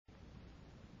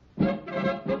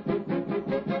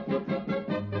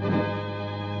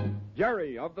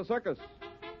Jerry of the Circus.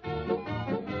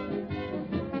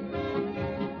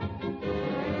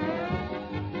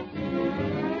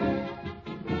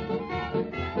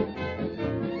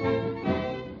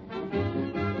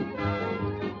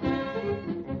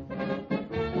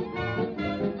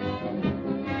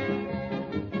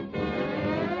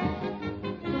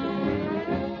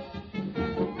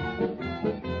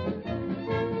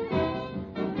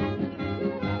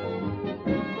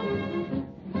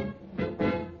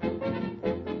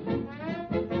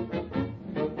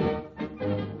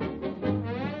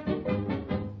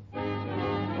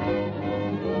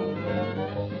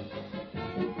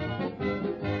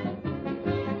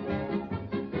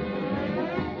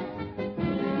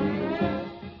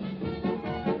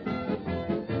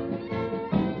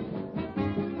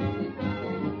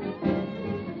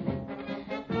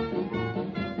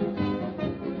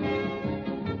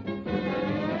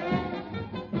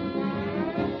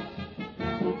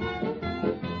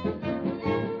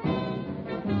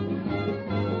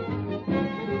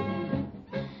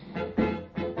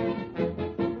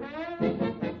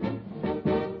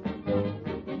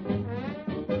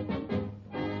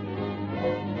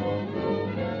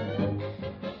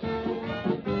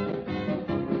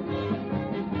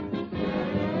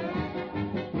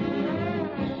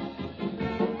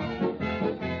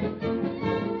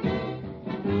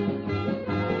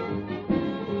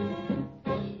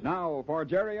 For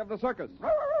Jerry of the Circus.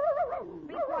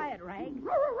 Be quiet, Rag.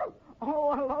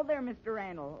 Oh, hello there, Mr.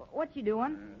 Randall. What you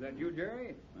doing? Is that you,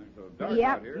 Jerry? It's so dark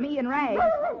out here. Me and Rag.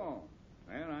 Oh.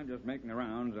 Well, I'm just making the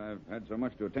rounds. I've had so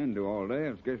much to attend to all day,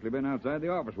 I've scarcely been outside the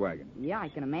office wagon. Yeah, I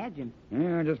can imagine.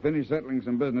 Yeah, I just finished settling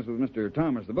some business with Mr.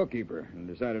 Thomas, the bookkeeper, and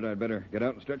decided I'd better get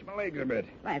out and stretch my legs a bit.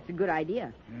 That's a good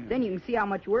idea. Then you can see how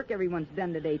much work everyone's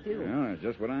done today, too. Well, that's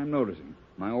just what I'm noticing.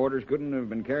 My orders couldn't have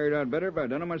been carried out better if I'd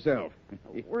done it myself.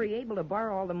 Were you able to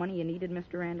borrow all the money you needed,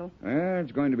 Mr. Randall?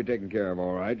 It's going to be taken care of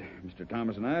all right. Mr.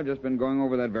 Thomas and I have just been going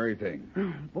over that very thing.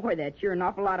 Boy, that's sure an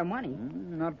awful lot of money.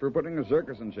 Not for putting a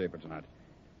circus in shape, it's not.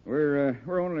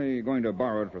 We're only going to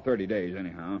borrow it for 30 days,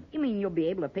 anyhow. You mean you'll be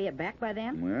able to pay it back by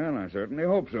then? Well, I certainly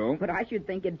hope so. But I should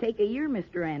think it'd take a year,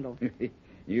 Mr. Randall.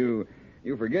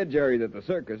 You forget, Jerry, that the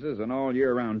circus is an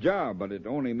all-year-round job, but it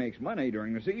only makes money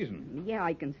during the season. Yeah,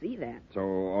 I can see that. So,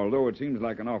 although it seems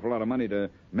like an awful lot of money to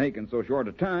make in so short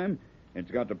a time, it's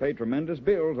got to pay tremendous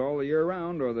bills all the year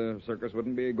round, or the circus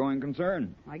wouldn't be a going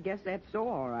concern. I guess that's so,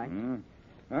 all right.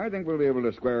 I think we'll be able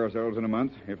to square ourselves in a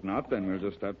month. If not, then we'll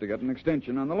just have to get an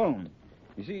extension on the loan.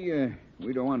 You see,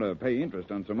 we don't want to pay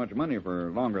interest on so much money for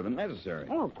longer than necessary.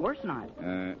 Oh, of course not.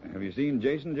 Have you seen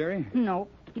Jason, Jerry? No,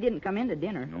 he didn't come in to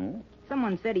dinner. No?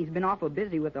 Someone said he's been awful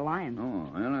busy with the lions. Oh,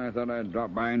 well, I thought I'd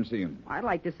drop by and see him. I'd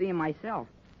like to see him myself.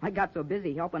 I got so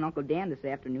busy helping Uncle Dan this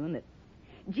afternoon that...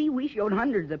 Gee, we showed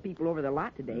hundreds of people over the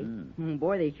lot today.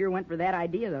 Boy, they sure went for that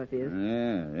idea of his.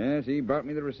 Yes, he brought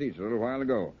me the receipts a little while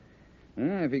ago.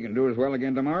 If he can do as well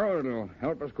again tomorrow, it'll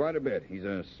help us quite a bit. He's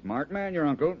a smart man, your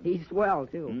uncle. He's swell,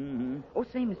 too. Mm-hmm. Oh,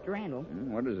 say, Mr. Randall.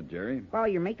 What is it, Jerry? While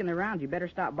you're making the rounds, you better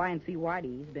stop by and see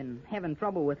Whitey. He's been having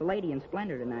trouble with Lady and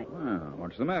Splendor tonight. Well,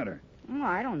 what's the matter? Oh,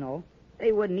 I don't know.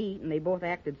 They wouldn't eat, and they both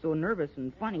acted so nervous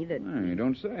and funny that... You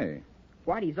don't say.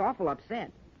 Whitey's awful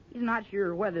upset. He's not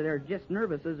sure whether they're just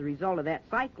nervous as a result of that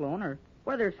cyclone or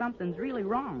whether something's really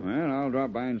wrong. Well, I'll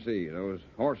drop by and see. Those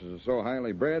horses are so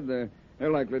highly bred, they're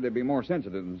likely to be more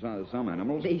sensitive than some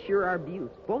animals. They sure are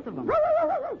beauts, both of them.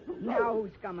 Now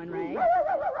who's coming, Ray? Are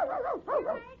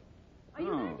you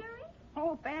there, Jerry?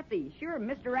 Oh, Patsy, sure,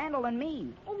 Mr. Randall and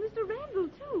me. Oh, Mr. Randall,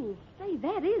 too. Say,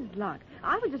 that is luck.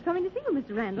 I was just coming to see you,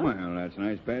 Mr. Randall. Well, that's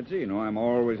nice, Patsy. You know, I'm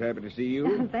always happy to see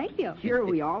you. Thank you. Sure,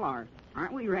 we all are.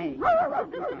 Aren't we, Ray?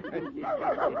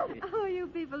 Oh, you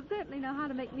people certainly know how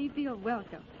to make me feel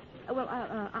welcome. Well,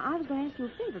 I was going to ask you a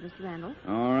favor, Mr. Randall.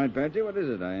 All right, Patsy, what is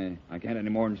it? I can't any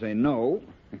more than say no.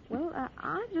 Well,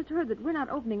 I've just heard that we're not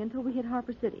opening until we hit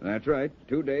Harper City. That's right.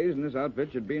 2 days and this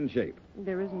outfit should be in shape.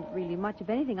 There isn't really much of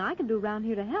anything I can do around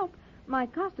here to help. My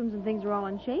costumes and things are all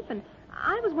in shape, and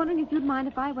I was wondering if you'd mind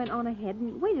if I went on ahead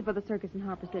and waited for the circus in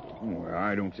Harper City. Well,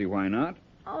 I don't see why not.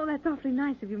 Oh, that's awfully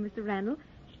nice of you, Mr. Randall.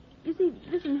 You see,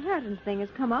 this inheritance thing has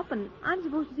come up, and I'm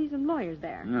supposed to see some lawyers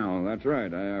there. No, that's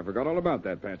right. I forgot all about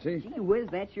that, Patsy. Gee whiz,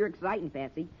 that's sure exciting,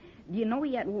 Patsy. Do you know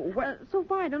yet so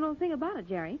far, I don't know a thing about it,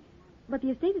 Jerry. But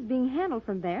the estate is being handled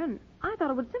from there, and I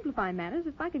thought it would simplify matters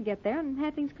if I could get there and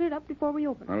have things cleared up before we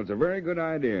open. Well, it's a very good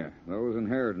idea. Those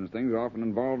inheritance things often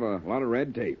involve a lot of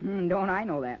red tape. Don't I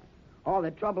know that? All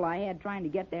the trouble I had trying to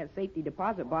get that safety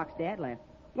deposit box Dad left.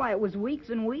 Why, it was weeks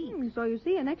and weeks. So you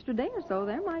see, an extra day or so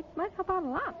there might help out a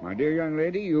lot. My dear young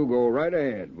lady, you go right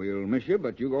ahead. We'll miss you,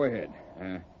 but you go ahead.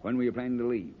 When were you planning to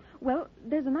leave? Well,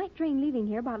 there's a night train leaving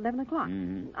here about 11 o'clock.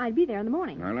 Mhm. I'd be there in the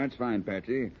morning. Well, that's fine,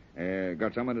 Patsy.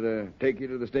 Got someone to take you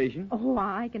to the station? Oh,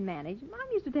 I can manage.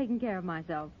 I'm used to taking care of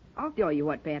myself. I'll tell you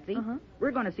what, Patsy. Uh-huh.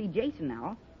 We're going to see Jason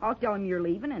now. I'll tell him you're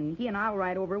leaving, and he and I'll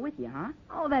ride over with you, huh?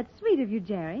 Oh, that's sweet of you,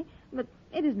 Jerry. But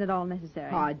it isn't at all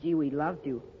necessary. Aw, gee, we'd love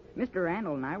to. Mr.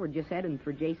 Randall and I were just heading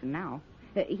for Jason now.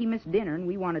 He missed dinner, and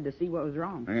we wanted to see what was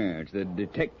wrong. Yeah, it's the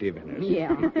detective in us. Yeah.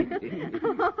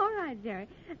 All right, Jerry.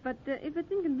 But if it's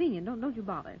inconvenient, don't you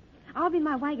bother. I'll be in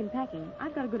my wagon packing.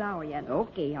 I've got a good hour yet.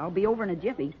 Okay, I'll be over in a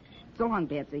jiffy. So long,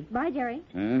 Patsy. Bye, Jerry.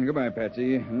 Goodbye,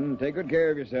 Patsy. Take good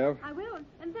care of yourself. I will.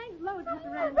 And thanks loads,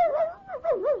 Mr. Randall.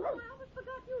 Oh, I almost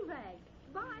forgot you, Rag.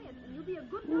 Bye, and you'll be a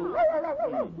good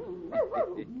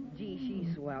dog. Gee,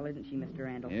 she's swell, isn't she, Mr.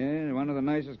 Randall? Yeah, one of the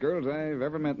nicest girls I've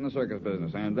ever met in the circus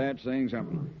business, and that's saying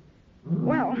something.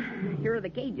 Well, here are the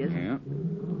cages. Yeah.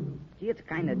 Gee, it's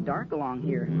kind of dark along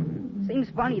here. Seems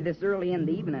funny this early in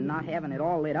the evening not having it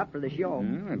all lit up for the show.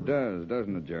 Yeah, it does,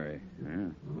 doesn't it, Jerry? Yeah.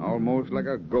 Almost like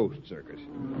a ghost circus.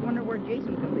 Wonder where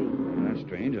Jason could be. That's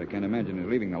strange. I can't imagine he's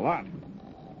leaving the lot.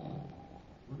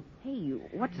 Hey,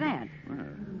 what's that? Well,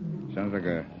 sounds like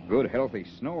a good, healthy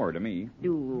snore to me.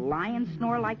 Do lions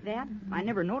snore like that? I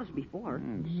never noticed before.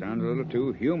 Sounds a little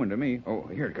too human to me. Oh,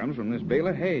 here it comes from this bale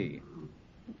of hay.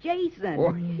 Jason!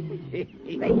 Oh. Say,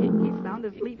 he's sound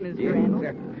asleep, Mr.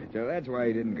 Randall. So that's why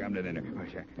he didn't come to dinner.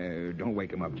 Don't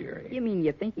wake him up, Jerry. You mean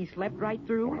you think he slept right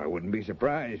through? Well, I wouldn't be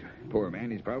surprised. Poor man,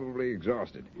 he's probably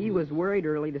exhausted. He was worried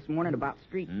early this morning about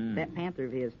Streak, that panther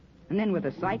of his. And then with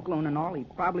a cyclone and all, he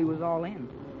probably was all in.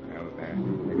 Well,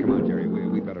 come on, Jerry.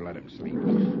 We better let him sleep.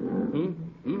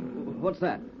 What's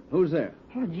that? Who's there?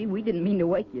 Oh, gee, we didn't mean to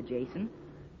wake you, Jason.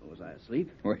 Was I asleep?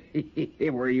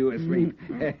 Were you asleep?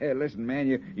 Listen, man,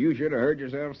 you should have heard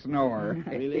yourself snore.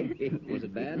 Really? Was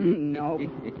it bad? No.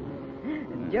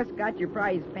 Just got your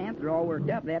prize panther all worked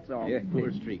up, that's all. Yeah.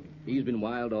 Poor Streak. He's been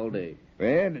wild all day.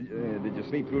 Well, did you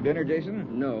sleep through dinner,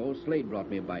 Jason? No, Slade brought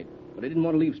me a bite, but I didn't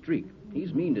want to leave Streak.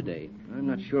 He's mean today. I'm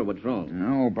not sure what's wrong.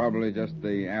 No, probably just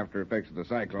the after effects of the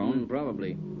cyclone.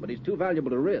 Probably. But he's too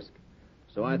valuable to risk.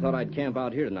 So I thought I'd camp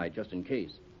out here tonight just in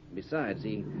case. Besides,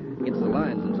 he gets the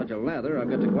lions in such a lather, I've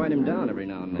got to quiet him down every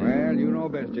now and then. Well, you know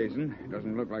best, Jason.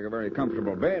 Doesn't look like a very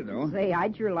comfortable bed, though. Say,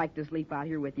 I'd sure like to sleep out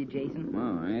here with you, Jason.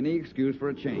 Oh, any excuse for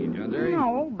a change, huh, Jerry?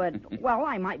 No, but, well,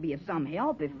 I might be of some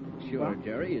help if... Sure, well,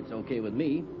 Jerry, it's okay with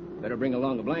me. Better bring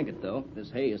along a blanket, though.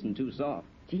 This hay isn't too soft.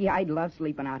 Gee, I'd love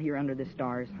sleeping out here under the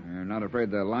stars. You're not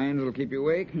afraid the lions will keep you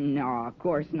awake? No, of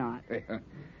course not.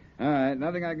 All right,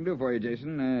 nothing I can do for you,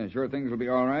 Jason. Sure things will be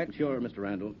all right? Sure, Mr.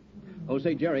 Randall. Oh,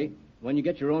 say, Jerry, when you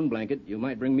get your own blanket, you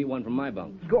might bring me one from my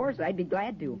bunk. Of course, I'd be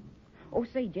glad to. Oh,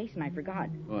 say, Jason, I forgot.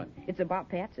 What? It's about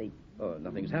Patsy. Oh,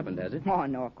 nothing's happened, has it? Oh,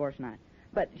 no, of course not.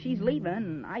 But she's leaving,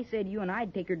 and I said you and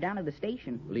I'd take her down to the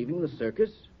station. Leaving the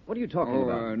circus? What are you talking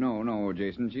about? No,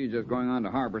 Jason. She's just going on to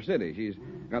Harbor City. She's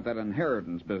got that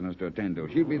inheritance business to attend to.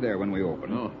 She'll be there when we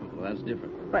open. Oh, well, that's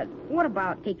different. But what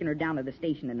about taking her down to the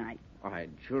station tonight?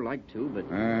 I'd sure like to,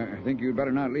 but... I think you'd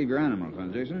better not leave your animals, huh,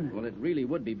 Jason? Well, it really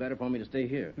would be better for me to stay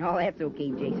here. Oh, that's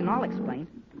okay, Jason. I'll explain.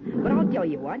 But I'll tell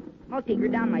you what. I'll take her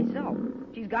down myself.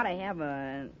 She's got to have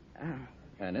a...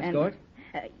 An escort?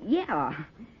 Yeah.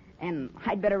 And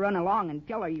I'd better run along and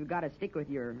tell her you've got to stick with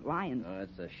your lions. Oh,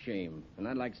 that's a shame. And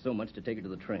I'd like so much to take her to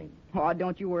the train. Oh,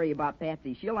 don't you worry about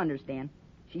Patsy. She'll understand.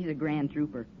 She's a grand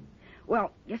trooper.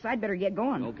 Well, guess I'd better get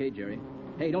going. Okay, Jerry.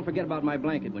 Hey, don't forget about my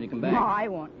blanket when you come back. No, I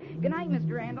won't. Good night,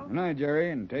 Mr. Randall. Good night,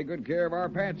 Jerry, and take good care of our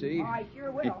Patsy. Oh, I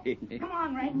sure will. Come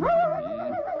on, Ray.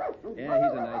 Yeah,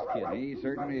 he's a nice kid. He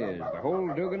certainly is. The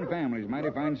whole Dugan family's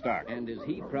mighty fine stock. And is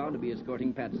he proud to be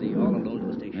escorting Patsy all alone to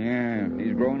the station? Yeah,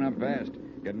 he's growing up fast.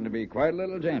 Getting to be quite a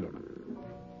little gentleman.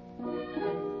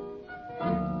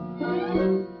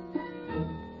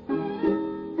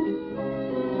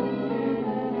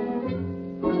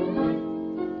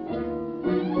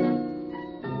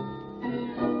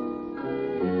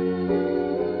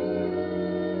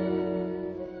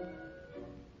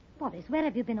 Boris, where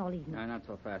have you been all evening? Not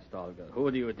so fast, Olga.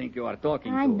 Who do you think you are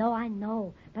talking I to?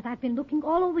 know. But I've been looking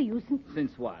all over you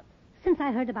Since what? since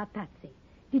I heard about Patsy.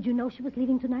 Did you know she was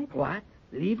leaving tonight? What?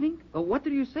 Leaving? Oh, what are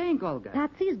you saying, Olga?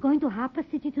 Patsy is going to Harper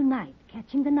City tonight,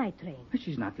 catching the night train.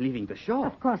 She's not leaving the show.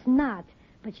 Of course not,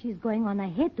 but she's going on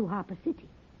ahead to Harper City.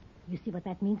 You see what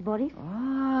that means, Boris?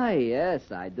 Ah,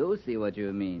 yes, I do see what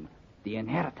you mean. The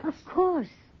inheritance. Of course.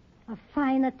 A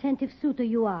fine, attentive suitor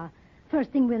you are. First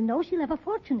thing we'll know, she'll have a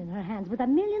fortune in her hands with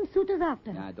 1 million suitors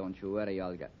after her. Don't you worry,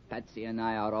 Olga. Patsy and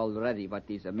I are already what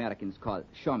these Americans call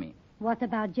show me. What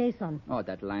about Jason? Oh,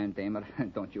 that lion tamer.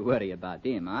 Don't you worry about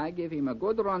him. I give him a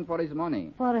good run for his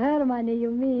money. For her money,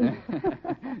 you mean?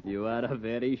 You are a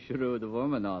very shrewd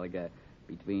woman, Olga.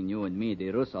 Between you and me, the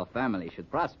Russo family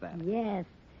should prosper. Yes.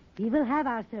 We will have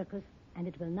our circus, and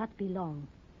it will not be long.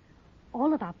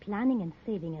 All of our planning and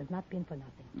saving has not been for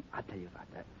nothing. I'll tell you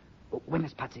about that. When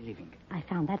is Patsy leaving? I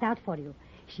found that out for you.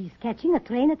 She's catching a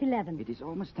train at 11. It is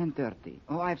almost 10:30.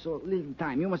 Oh, I have so little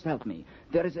time. You must help me.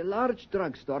 There is a large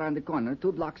drugstore on the corner,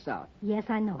 2 blocks south. Yes,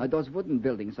 I know. Those wooden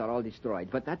buildings are all destroyed,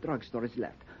 but that drugstore is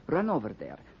left. Run over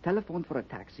there, telephone for a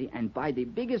taxi, and buy the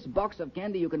biggest box of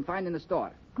candy you can find in the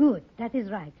store. Good. That is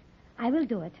right. I will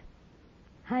do it.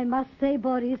 I must say,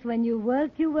 Boris, when you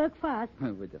work fast.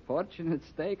 With a fortune at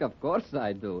stake, of course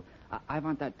I do. I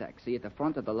want that taxi at the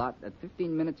front of the lot at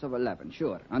 15 minutes of 11,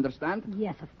 sure. Understand?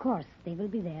 Yes, of course. They will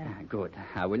be there. Good.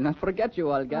 I will not forget you,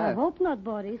 Olga. I hope not,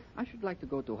 Boris. I should like to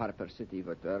go to Harper City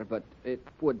with her, but it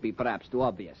would be perhaps too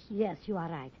obvious. Yes, you are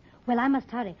right. Well, I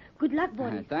must hurry. Good luck,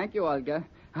 Boris. Thank you, Olga.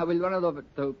 I will run it over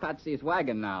to Patsy's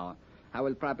wagon now. I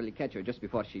will probably catch her just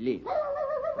before she leaves.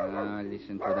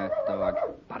 Listen to that dog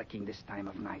barking this time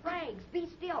of night. Rags, be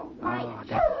still. Oh,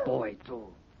 that boy, too.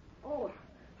 Oh,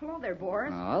 hello there,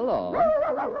 Boris. Hello.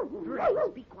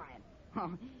 Rags, be quiet.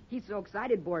 Oh, he's so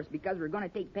excited, Boris, because we're going to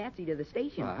take Patsy to the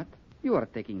station. What? You are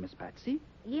taking Miss Patsy?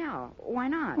 Yeah, why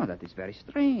not? Oh, that is very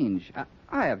strange.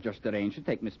 I have just arranged to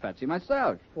take Miss Patsy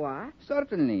myself. What?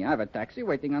 Certainly. I have a taxi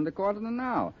waiting on the corner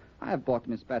now. I have bought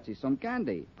Miss Patsy some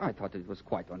candy. I thought it was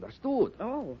quite understood.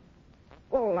 Oh.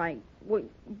 Well,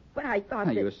 but I thought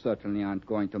that... You certainly aren't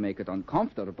going to make it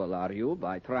uncomfortable, are you,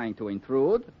 by trying to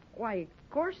intrude? Why, of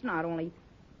course not, only...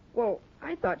 Well,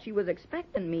 I thought she was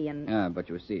expecting me and... But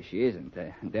you see, she isn't.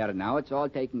 There now, it's all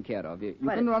taken care of. You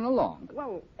But can run along.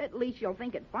 Well, at least you'll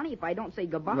think it funny if I don't say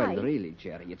goodbye. Well, really,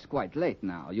 Jerry, it's quite late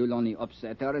now. You'll only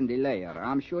upset her and delay her.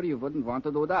 I'm sure you wouldn't want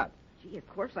to do that. Gee, of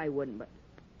course I wouldn't, but...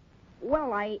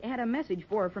 Well, I had a message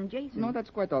for her from Jason. No,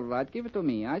 that's quite all right. Give it to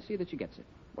me. I see that she gets it.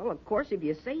 Well, of course, if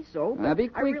you say so, but... Be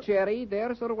quick, Jerry.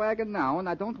 There's her wagon now, and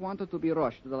I don't want her to be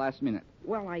rushed to the last minute.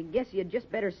 Well, I guess you'd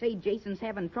just better say Jason's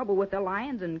having trouble with the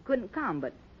lions and couldn't come,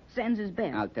 but sends his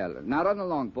best. I'll tell her. Now run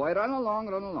along, boy. Run along,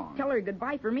 run along. Tell her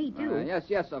goodbye for me, too.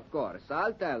 Yes, of course.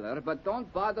 I'll tell her, but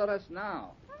don't bother us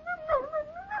now.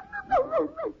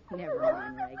 Never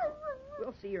mind, Rex.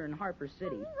 We'll see her in Harper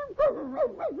City.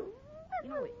 You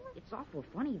know, it's awful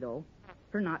funny, though,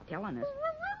 her not telling us.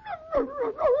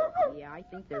 Yeah, I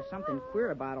think there's something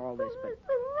queer about all this, but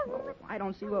well, I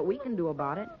don't see what we can do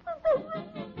about it.